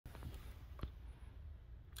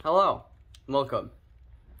Hello, welcome.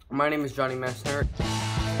 My name is Johnny Messner,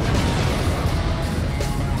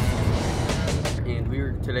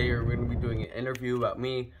 and today we're going to be doing an interview about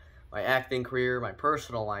me, my acting career, my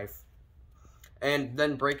personal life, and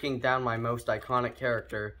then breaking down my most iconic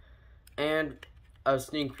character, and a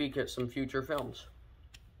sneak peek at some future films.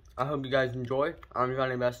 I hope you guys enjoy. I'm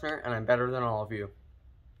Johnny Messner, and I'm better than all of you.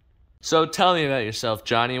 So tell me about yourself,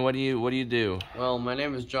 Johnny. What do you do? Well, my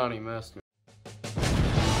name is Johnny Messner.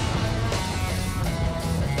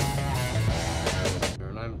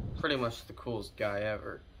 And I'm pretty much the coolest guy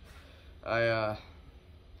ever. I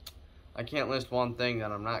can't list one thing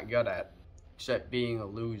that I'm not good at, except being a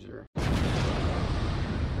loser.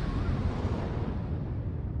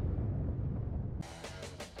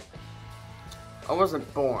 I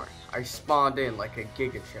wasn't born. I spawned in like a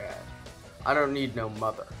Giga Chad. I don't need no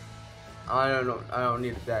mother. I don't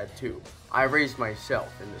need a dad too. I raised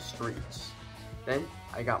myself in the streets. Then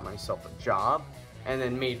I got myself a job and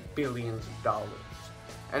then made billions of dollars.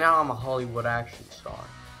 And now I'm a Hollywood action star.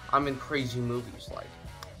 I'm in crazy movies like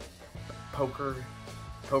Poker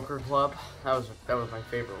Club. That was my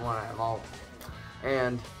favorite one out of all of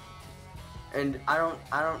them. And I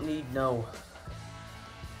don't need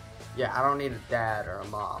I don't need a dad or a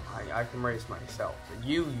mom. I can raise myself. But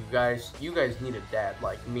you guys need a dad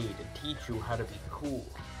like me to teach you how to be cool.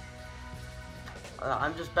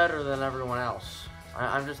 I'm just better than everyone else.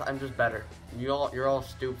 I'm just better. You're all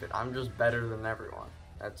stupid. I'm just better than everyone.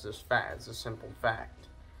 That's just fact. It's a simple fact.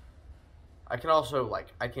 I can also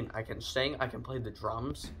I can sing. I can play the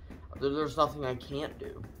drums. There's nothing I can't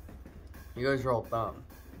do. You guys are all dumb.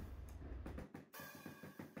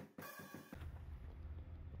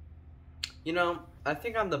 You know, I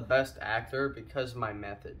think I'm the best actor because of my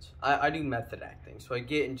methods. I do method acting, so I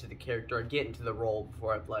get into the character, I get into the role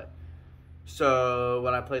before I play. So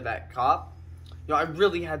when I played that cop, you know, I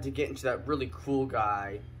really had to get into that really cool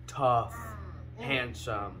guy, tough,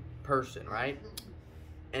 handsome person, right?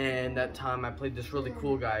 And that time I played this really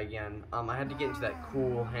cool guy again. I had to get into that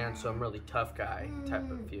cool, handsome, really tough guy type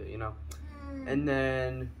of feel, you know? And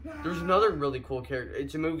then there's another really cool character.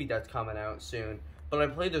 It's a movie that's coming out soon. But I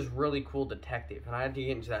played this really cool detective, and I had to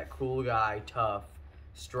get into that cool guy, tough,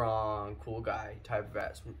 strong, cool guy type of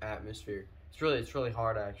atmosphere. It's really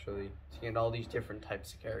hard, actually, to get into all these different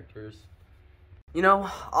types of characters. You know,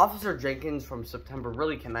 Officer Jenkins from September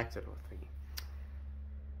really connected with me.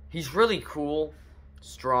 He's really cool,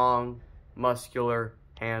 strong, muscular,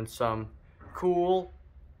 handsome, cool,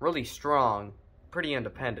 really strong, pretty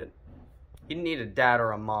independent. He didn't need a dad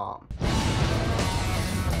or a mom.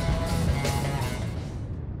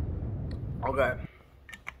 Okay.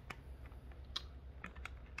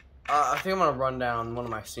 I think I'm gonna run down one of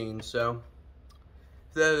my scenes, so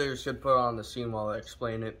the editors should put on the scene while I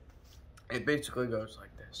explain it. It basically goes like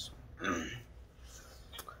this.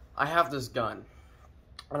 I have this gun,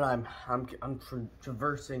 and I'm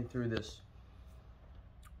traversing through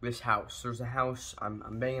this house. There's a house.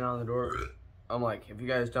 I'm banging on the door. I'm like, if you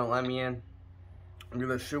guys don't let me in, I'm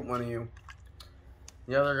gonna shoot one of you.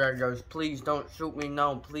 The other guy goes, please don't shoot me,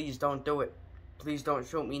 no, please don't do it. Please don't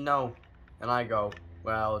shoot me, no. And I go,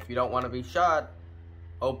 well, if you don't want to be shot,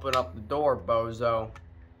 open up the door, bozo.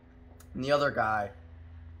 And the other guy,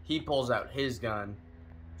 he pulls out his gun,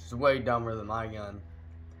 which is way dumber than my gun.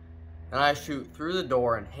 And I shoot through the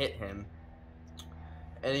door and hit him.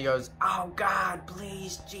 And he goes, oh God,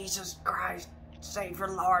 please, Jesus Christ, Savior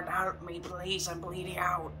Lord, help me, please, I'm bleeding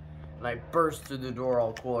out. And I burst through the door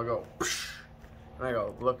all cool, I go, psh. And I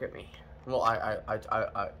go, look at me. Well,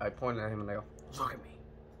 I point at him and I go, look at me.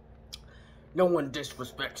 No one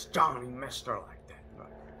disrespects Johnny Messner like that.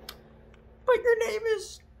 But your name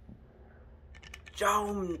is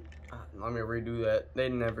John. Let me redo that. They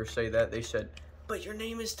never say that. They said, but your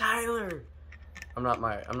name is Tyler. I'm not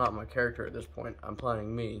my character at this point. I'm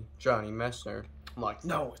playing me, Johnny Messner. I'm like,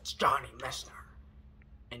 no, it's Johnny Messner.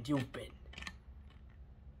 And you've been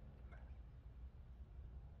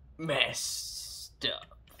messed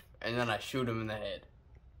up. And then I shoot him in the head.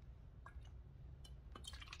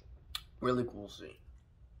 Really cool scene.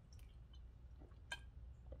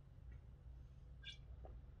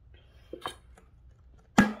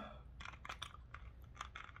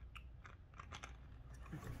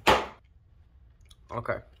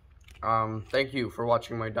 Okay. Thank you for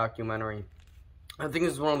watching my documentary. I think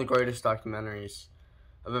this is one of the greatest documentaries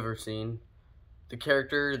I've ever seen. The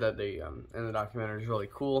character that they in the documentary is really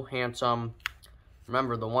cool, handsome.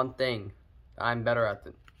 Remember, the one thing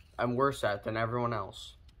that I'm worse at than everyone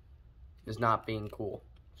else is not being cool.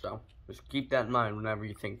 So just keep that in mind whenever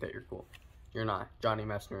you think that you're cool. You're not. Johnny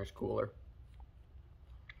Messner is cooler.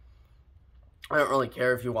 I don't really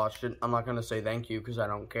care if you watched it. I'm not going to say thank you because I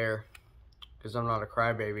don't care. Because I'm not a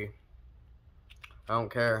crybaby. I don't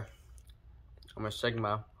care. I'm a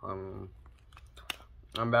Sigma. I'm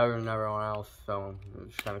better than everyone else, so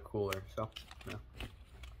it's kind of cooler. So, yeah.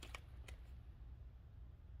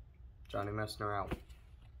 Johnny Messner out.